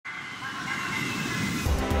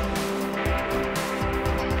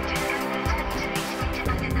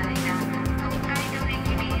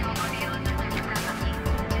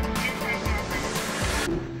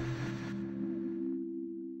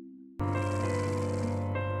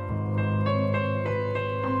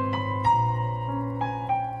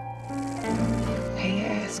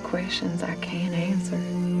questions I can't answer.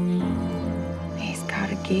 He's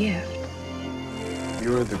got a gift.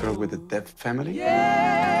 You're the girl with the deaf family?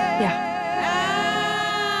 Yeah.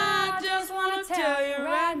 I just want to tell you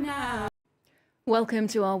right now. Welcome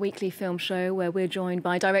to our weekly film show where we're joined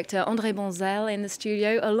by director André Bonzel in the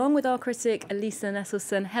studio, along with our critic Lisa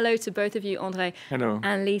Nesselson. Hello to both of you, André. Hello.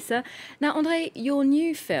 And Lisa. Now, André, your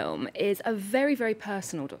new film is a very, very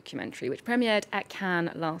personal documentary which premiered at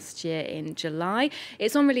Cannes last year in July.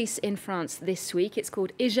 It's on release in France this week. It's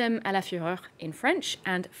called Et j'aime à la fureur in French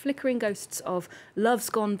and Flickering Ghosts of Love's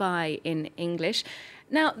Gone By in English.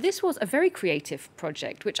 Now, this was a very creative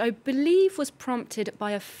project, which I believe was prompted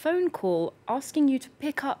by a phone call asking you to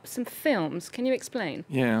pick up some films. Can you explain?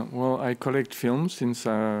 Yeah, well, I collect films since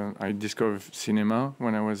I discovered cinema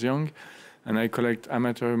when I was young, and I collect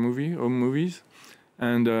amateur home movies.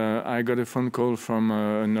 And I got a phone call from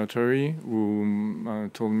a notary who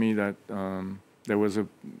told me that there was a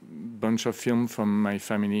bunch of film from my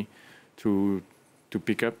family to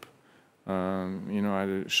pick up. I had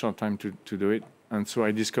a short time to do it. And so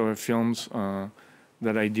I discovered films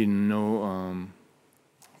that I didn't know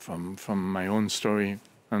from my own story,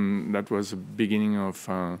 and that was the beginning of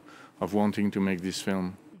wanting to make this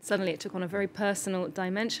film. Suddenly it took on a very personal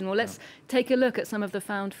dimension. Well, let's take a look at some of the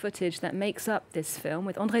found footage that makes up this film,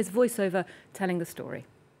 with André's voiceover telling the story.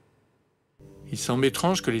 Il semble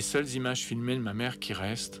étrange que les seules images filmées de ma mère qui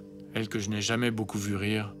restent, elle que je n'ai jamais beaucoup vue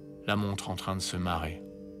rire, la montrent en train de se marrer.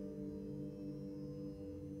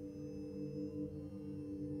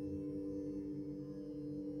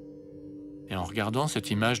 Et en regardant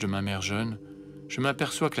cette image de ma mère jeune, je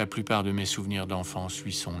m'aperçois que la plupart de mes souvenirs d'enfance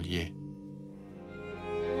lui sont liés.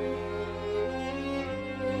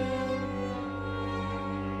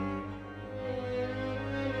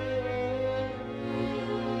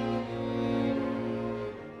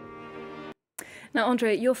 Now,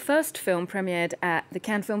 André, your first film premiered at the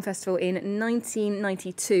Cannes Film Festival in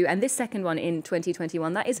 1992, and this second one in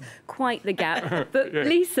 2021. That is quite the gap. But Yeah.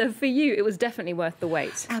 Lisa, for you, it was definitely worth the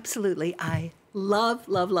wait. Absolutely. I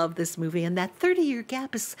love this movie. And that 30-year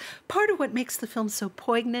gap is part of what makes the film so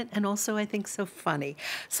poignant and also, I think, so funny.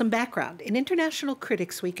 Some background. In International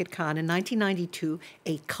Critics Week at Cannes in 1992,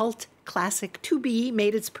 a cult classic To Be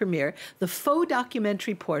made its premiere, the faux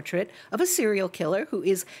documentary portrait of a serial killer who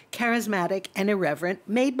is charismatic and irreverent,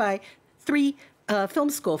 made by three film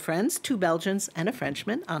school friends, two Belgians and a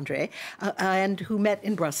Frenchman, André, and who met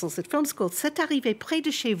in Brussels at film school. C'est arrivé près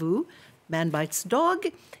de chez vous. Man Bites Dog,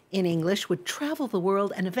 in English, would travel the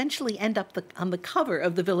world and eventually end up on the cover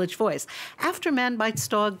of The Village Voice. After Man Bites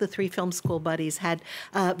Dog, the three film school buddies had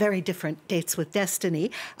very different dates with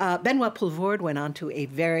destiny. Benoit Poelvoorde went on to a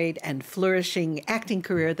varied and flourishing acting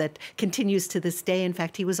career that continues to this day. In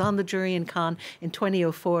fact, he was on the jury in Cannes in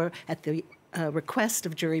 2004 at the request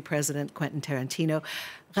of jury president Quentin Tarantino.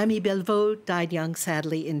 Rémi Belvaux died young,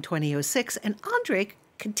 sadly, in 2006. And André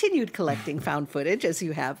continued collecting found footage, as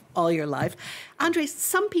you have all your life. André,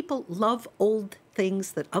 some people love old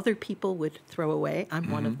things that other people would throw away.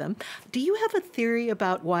 I'm one of them. Do you have a theory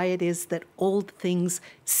about why it is that old things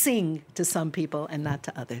sing to some people and not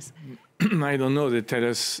to others? I don't know. They tell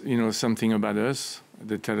us, something about us.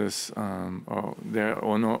 They tell us their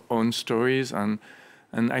own stories, and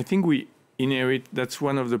I think we inherit. That's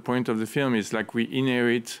one of the points of the film. Is like we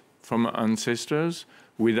inherit from our ancestors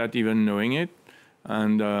without even knowing it.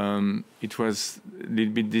 And it was a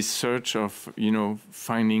little bit this search of,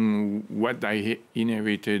 finding what I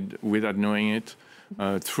inherited without knowing it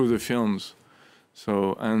through the films.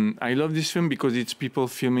 So, and I love this film because it's people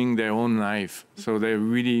filming their own life. So they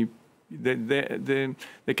really,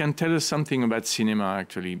 they can tell us something about cinema,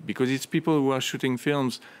 actually, because it's people who are shooting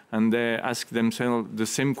films and they ask themselves the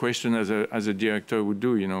same question as a director would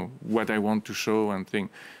do, what I want to show and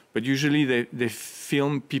things. But usually they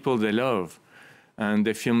film people they love. And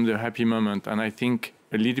they film the happy moment. And I think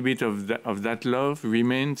a little bit of that love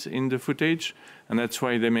remains in the footage, and that's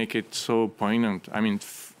why they make it so poignant. I mean,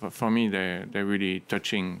 for me, they're really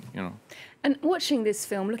touching, And watching this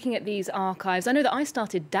film, looking at these archives, I know that I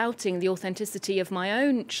started doubting the authenticity of my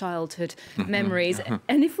own childhood memories.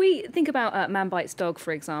 And if we think about Man Bites Dog,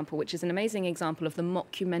 for example, which is an amazing example of the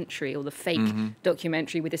mockumentary or the fake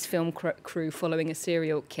documentary with this film crew following a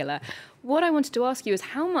serial killer, what I wanted to ask you is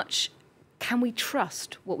how much can we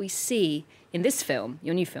trust what we see in this film,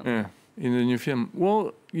 your new film? Yeah, in the new film.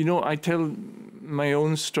 Well, I tell my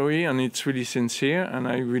own story, and it's really sincere, and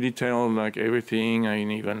I really tell like everything,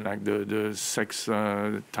 and even like the sex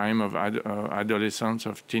time of adolescence,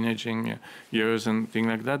 of teenaging years, and things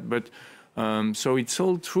like that. But so it's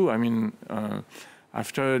all true. I mean,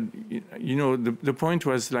 after the point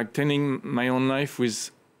was like telling my own life with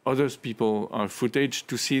other people footage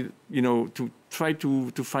to see, you know, to try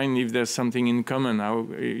to find if there's something in common, how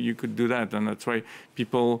you could do that. And that's why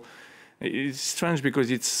people, it's strange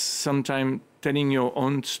because it's sometimes telling your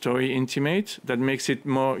own story intimate that makes it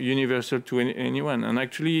more universal to anyone. And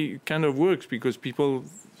actually it kind of works because people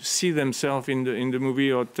see themselves in the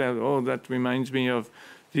movie or tell, oh, that reminds me of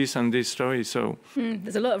this and this story. So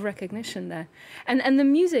there's a lot of recognition there. And the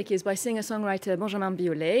music is by singer-songwriter Benjamin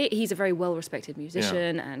Biolay. He's a very well-respected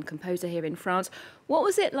musician and composer here in France. What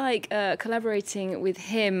was it like collaborating with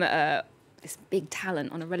him, this big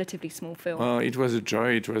talent, on a relatively small film? Well, it was a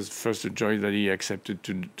joy. It was first a joy that he accepted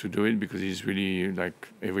to do it, because he's really like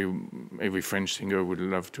every French singer would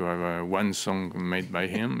love to have one song made by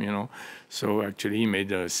him, you know. So actually he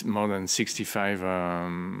made more than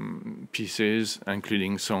 65 pieces,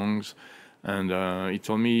 including songs. And he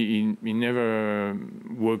told me he never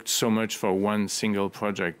worked so much for one single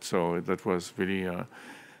project. So that was really...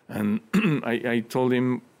 and I told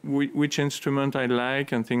him which instrument I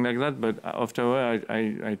like and things like that. But afterward,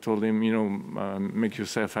 I told him, you know, make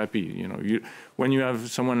yourself happy. You know, when you have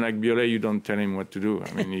someone like Biolay, you don't tell him what to do.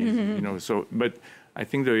 I mean, you know. So, but I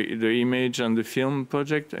think the image and the film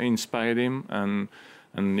project inspired him,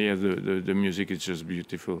 and yeah, the music is just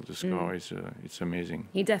beautiful. The score is it's amazing.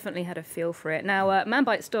 He definitely had a feel for it. Now, Man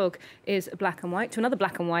Bites Dog is black and white, to another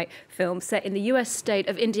black and white film set in the US state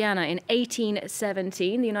of Indiana in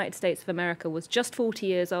 1817. The United States of America was just 40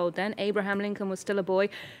 years old then. Abraham Lincoln was still a boy.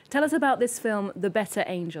 Tell us about this film, The Better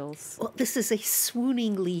Angels. Well, this is a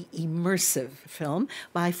swooningly immersive film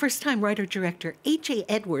by first-time writer-director H.A.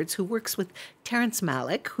 Edwards, who works with Terrence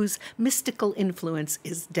Malick, whose mystical influence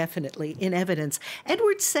is definitely in evidence.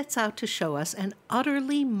 Edwards sets out to show us an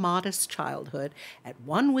utterly modest childhood at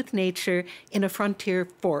one with nature in a frontier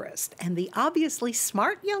forest. And the obviously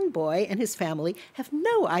smart young boy and his family have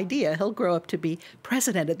no idea he'll grow up to be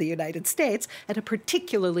president of the United States at a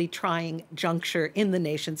particularly trying juncture in the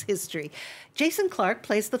nation's history. Jason Clarke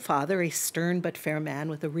plays the father, a stern but fair man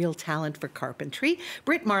with a real talent for carpentry.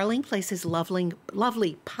 Britt Marling plays his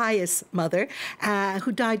lovely, pious mother,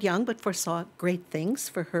 who died young but foresaw great things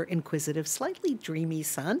for her inquisitive, slightly dreamy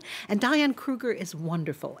son. And Diane Kruger is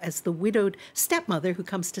wonderful as the widowed stepmother who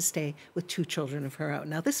comes to stay with two children of her own.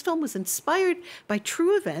 Now, this film was inspired by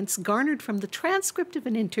true events garnered from the transcript of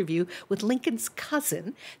an interview with Lincoln's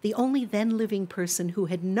cousin, the only then living person who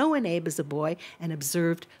had known Abe as a boy and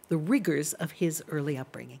observed the rigors of his early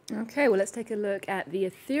upbringing. Okay, well, let's take a look at the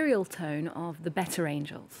ethereal tone of The Better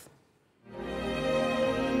Angels.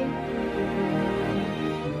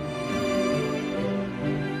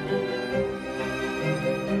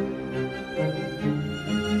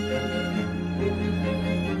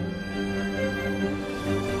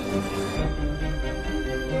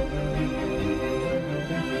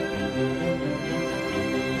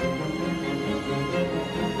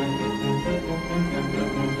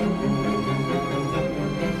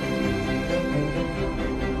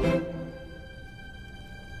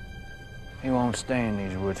 He won't stay in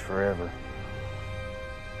these woods forever.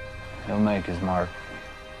 He'll make his mark.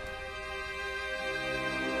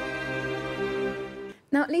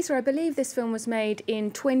 Now, Lisa, I believe this film was made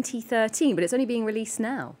in 2013, but it's only being released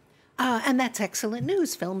now. And that's excellent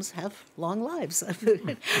news. Films have long lives.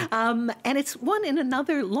 And it's one in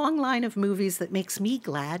another long line of movies that makes me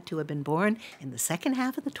glad to have been born in the second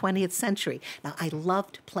half of the 20th century. Now, I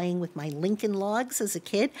loved playing with my Lincoln logs as a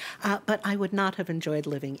kid, but I would not have enjoyed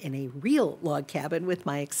living in a real log cabin with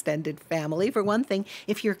my extended family. For one thing,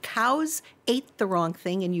 if your cows ate the wrong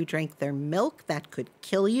thing and you drank their milk, that could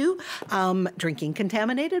kill you. Drinking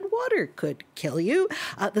contaminated water could kill you.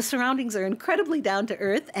 The surroundings are incredibly down to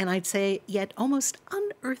earth, and I'd say yet almost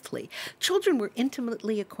unearthly. Children were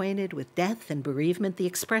intimately acquainted with death and bereavement. The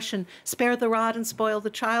expression, spare the rod and spoil the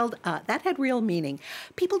child, that had real meaning.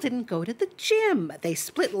 People didn't go to the gym. They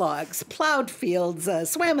split logs, plowed fields,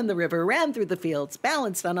 swam in the river, ran through the fields,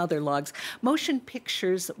 balanced on other logs. Motion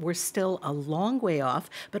pictures were still a long way off,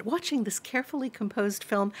 but watching this carefully composed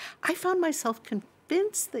film, I found myself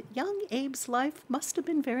convinced that young Abe's life must have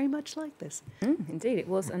been very much like this. Indeed, it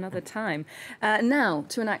was another time. Now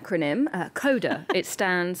to an acronym, Coda. It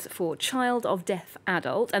stands for Child of Deaf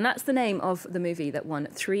Adult, and that's the name of the movie that won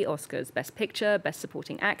 3 Oscars: Best Picture, Best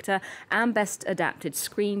Supporting Actor, and Best Adapted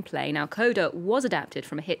Screenplay. Now, Coda was adapted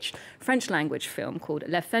from a hit French-language film called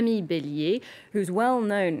La Famille Bélier, who's well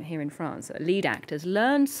known here in France. Lead actors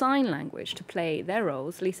learned sign language to play their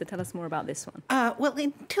roles. Lisa, tell us more about this one. Well,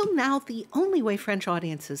 until now, the only way French French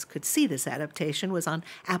audiences could see this adaptation was on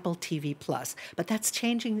Apple TV+. But that's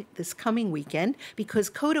changing this coming weekend because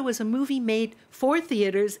Coda was a movie made for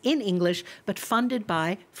theaters in English but funded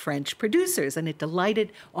by French producers. And it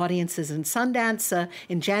delighted audiences in Sundance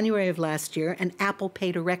in January of last year, and Apple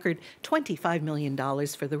paid a record $25 million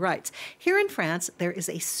for the rights. Here in France, there is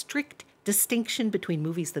a strict distinction between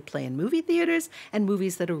movies that play in movie theaters and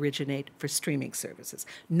movies that originate for streaming services.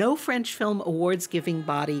 No French film awards-giving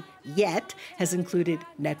body yet has included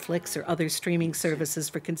Netflix or other streaming services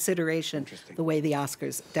for consideration the way the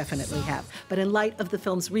Oscars definitely have. But in light of the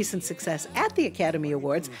film's recent success at the Academy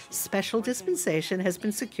Awards, special dispensation has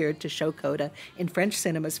been secured to show Coda in French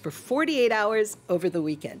cinemas for 48 hours over the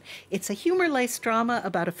weekend. It's a humor-laced drama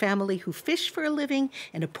about a family who fish for a living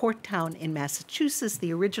in a port town in Massachusetts.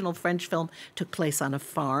 The original French film took place on a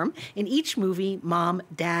farm. In each movie, mom,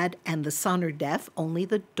 dad, and the son are deaf. Only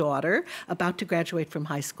the daughter, about to graduate from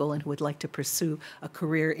high school and who would like to pursue a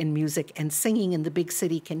career in music and singing in the big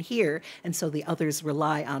city, can hear, and so the others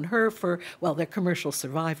rely on her for, well, their commercial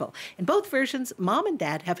survival. In both versions, mom and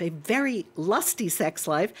dad have a very lusty sex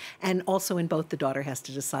life, and also in both, the daughter has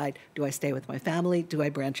to decide, do I stay with my family? Do I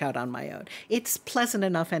branch out on my own? It's pleasant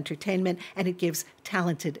enough entertainment, and it gives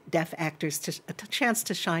talented deaf actors a chance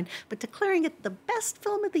to shine, but declaring it the best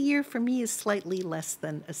film of the year for me is slightly less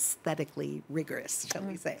than aesthetically rigorous, shall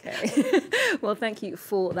we say. Okay. Well, thank you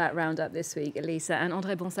for that roundup this week, Elisa. And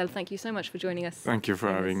André Bonzel, thank you so much for joining us. Thank you for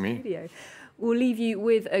having me. Studio. We'll leave you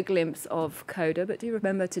with a glimpse of Coda, but do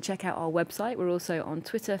remember to check out our website. We're also on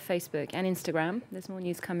Twitter, Facebook, and Instagram. There's more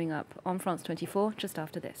news coming up on France 24 just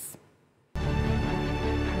after this.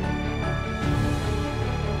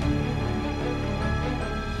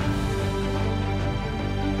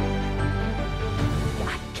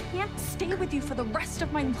 Stay with you for the rest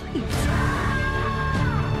of my life.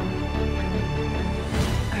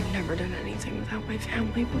 I've never done anything without my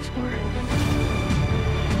family before.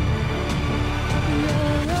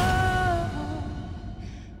 You're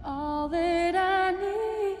all that I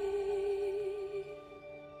need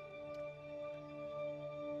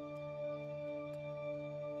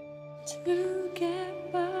to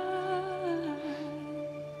get by.